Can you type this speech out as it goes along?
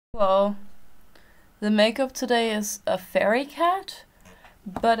Well, the makeup today is a fairy cat,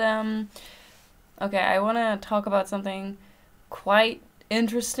 but okay, I want to talk about something quite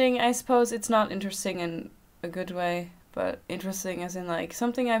interesting, I suppose. It's not interesting in a good way, but interesting as in like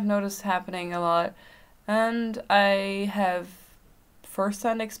something I've noticed happening a lot and I have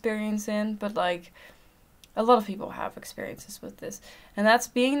first-hand experience in, but like a lot of people have experiences with this. And that's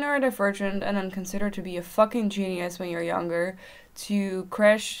being neurodivergent and then considered to be a fucking genius when you're younger, to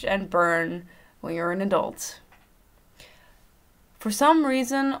crash and burn when you're an adult. For some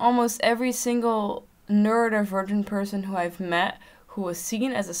reason, almost every single neurodivergent person who I've met who was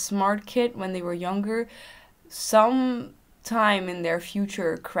seen as a smart kid when they were younger, some time in their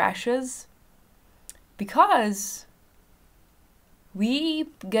future crashes because we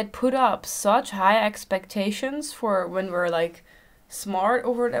get put up such high expectations for when we're like smart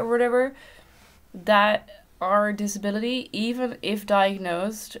or whatever that our disability, even if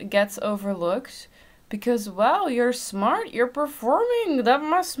diagnosed, gets overlooked because, well, you're smart, you're performing, that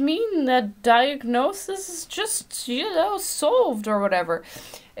must mean that diagnosis is just, solved or whatever.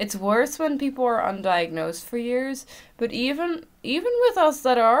 It's worse when people are undiagnosed for years, but even with us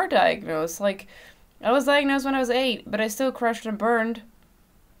that are diagnosed, like, I was diagnosed when I was 8, but I still crashed and burned.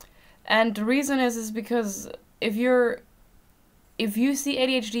 And the reason is because if you see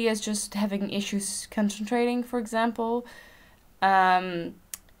ADHD as just having issues concentrating, for example,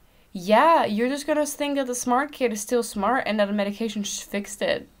 yeah, you're just gonna think that the smart kid is still smart and that the medication just fixed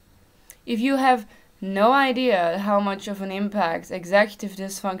it. If you have no idea how much of an impact executive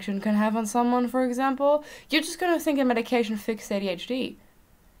dysfunction can have on someone, for example, you're just gonna think a medication fixed ADHD.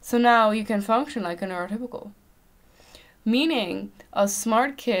 So now you can function like a neurotypical. Meaning, us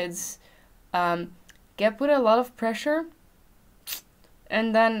smart kids get put a lot of pressure,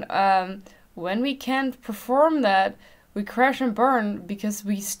 and then when we can't perform that, we crash and burn because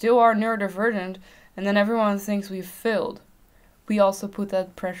we still are neurodivergent, and then everyone thinks we've failed. We also put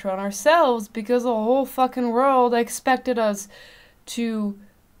that pressure on ourselves because the whole fucking world expected us to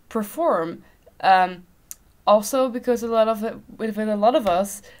perform. Also, because with a lot of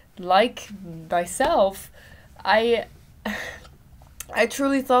us, like myself, I I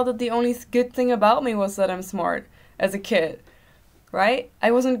truly thought that the only good thing about me was that I'm smart as a kid, right? I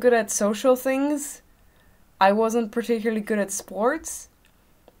wasn't good at social things. I wasn't particularly good at sports.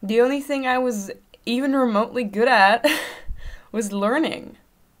 The only thing I was even remotely good at was learning.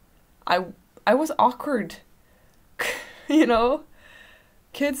 I I was awkward. you know?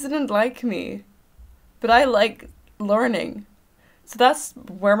 Kids didn't like me. But I like learning. So that's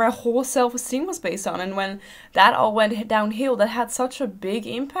where my whole self-esteem was based on. And when that all went downhill, that had such a big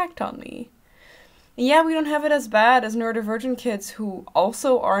impact on me. And yeah, we don't have it as bad as neurodivergent kids who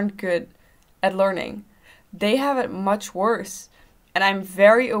also aren't good at learning. They have it much worse. And I'm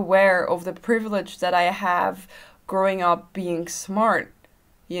very aware of the privilege that I have growing up being smart,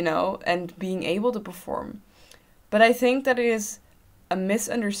 and being able to perform. But I think that it is a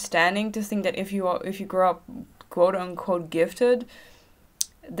misunderstanding to think that if you grow up quote unquote gifted,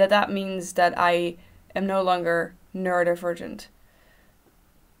 that means that I am no longer neurodivergent.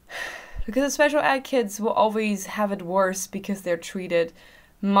 Because the special ed kids will always have it worse because they're treated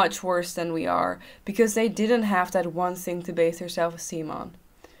much worse than we are, because they didn't have that one thing to base their self-esteem on.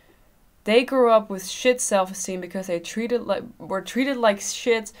 They grew up with shit self-esteem because were treated like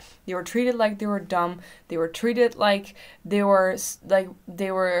shit. They were treated like they were dumb. They were treated like they were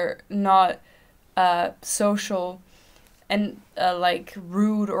not social and like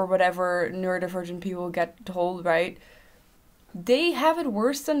rude or whatever neurodivergent people get told, right? They have it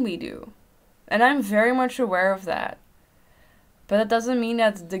worse than we do. And I'm very much aware of that. But that doesn't mean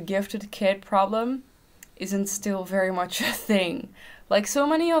that the gifted kid problem isn't still very much a thing. Like so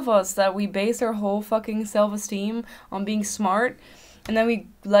many of us that we base our whole fucking self-esteem on being smart, and then we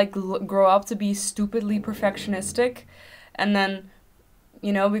grow up to be stupidly perfectionistic, and then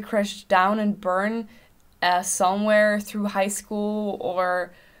we crash down and burn somewhere through high school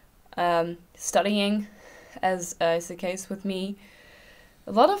or studying, as is the case with me.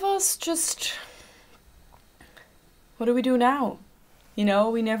 A lot of us just, what do we do now?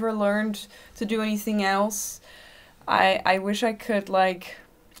 We never learned to do anything else. I wish I could, I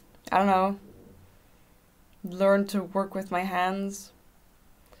don't know, learn to work with my hands.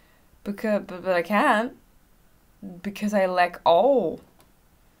 But I can't. Because I lack all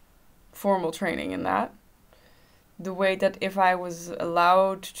formal training in that. The way that if I was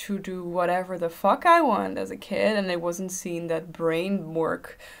allowed to do whatever the fuck I want as a kid, and it wasn't seen that brain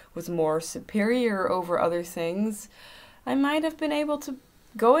work was more superior over other things, I might have been able to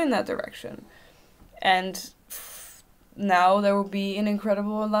go in that direction. And now there would be an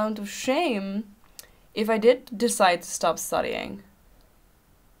incredible amount of shame if I did decide to stop studying.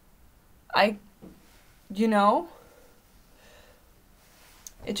 You know,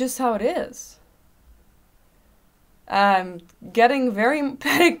 it's just how it is. I'm getting very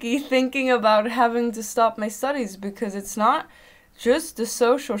panicky thinking about having to stop my studies because it's not just the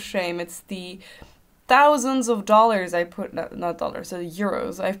social shame, it's the thousands of dollars I put, not dollars,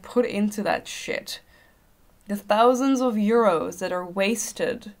 euros I've put into that shit. The thousands of euros that are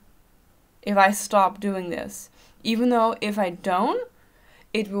wasted if I stop doing this. Even though if I don't,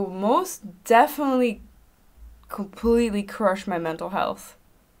 it will most definitely completely crush my mental health.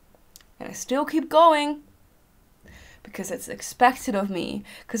 And I still keep going because it's expected of me,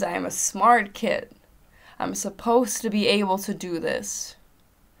 because I am a smart kid. I'm supposed to be able to do this.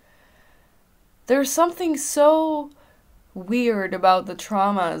 There's something so weird about the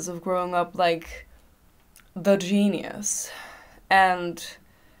traumas of growing up like the genius. And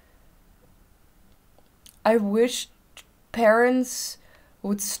I wish parents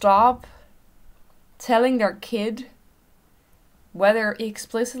would stop telling their kid, whether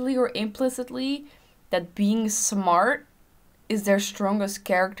explicitly or implicitly, that being smart is their strongest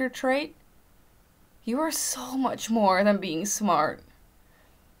character trait. You are so much more than being smart.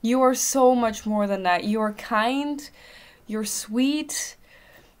 You are so much more than that. You are kind, you're sweet,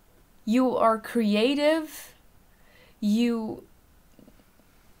 you are creative, you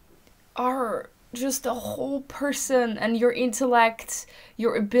are just a whole person, and your intellect,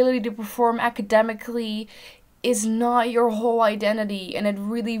 your ability to perform academically is not your whole identity, and it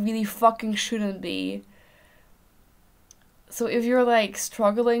really, really fucking shouldn't be. So if you're like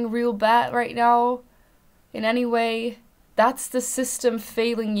struggling real bad right now in any way, that's the system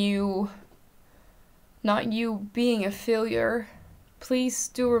failing you, not you being a failure. Please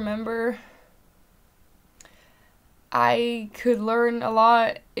do remember, I could learn a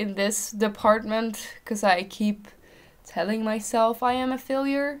lot in this department because I keep telling myself I am a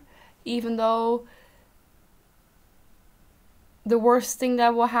failure, even though the worst thing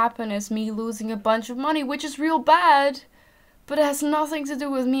that will happen is me losing a bunch of money, which is real bad, but it has nothing to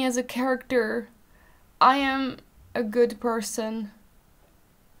do with me as a character. I am a good person,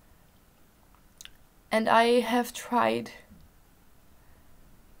 and I have tried,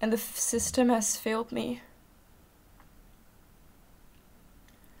 and the system has failed me.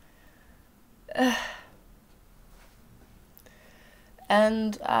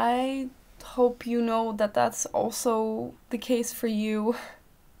 And I hope you know that that's also the case for you,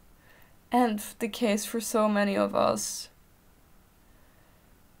 and the case for so many of us.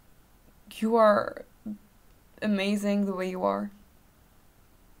 You are amazing the way you are,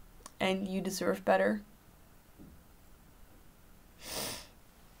 and you deserve better.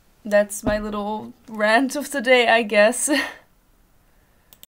 That's my little rant of the day, I guess.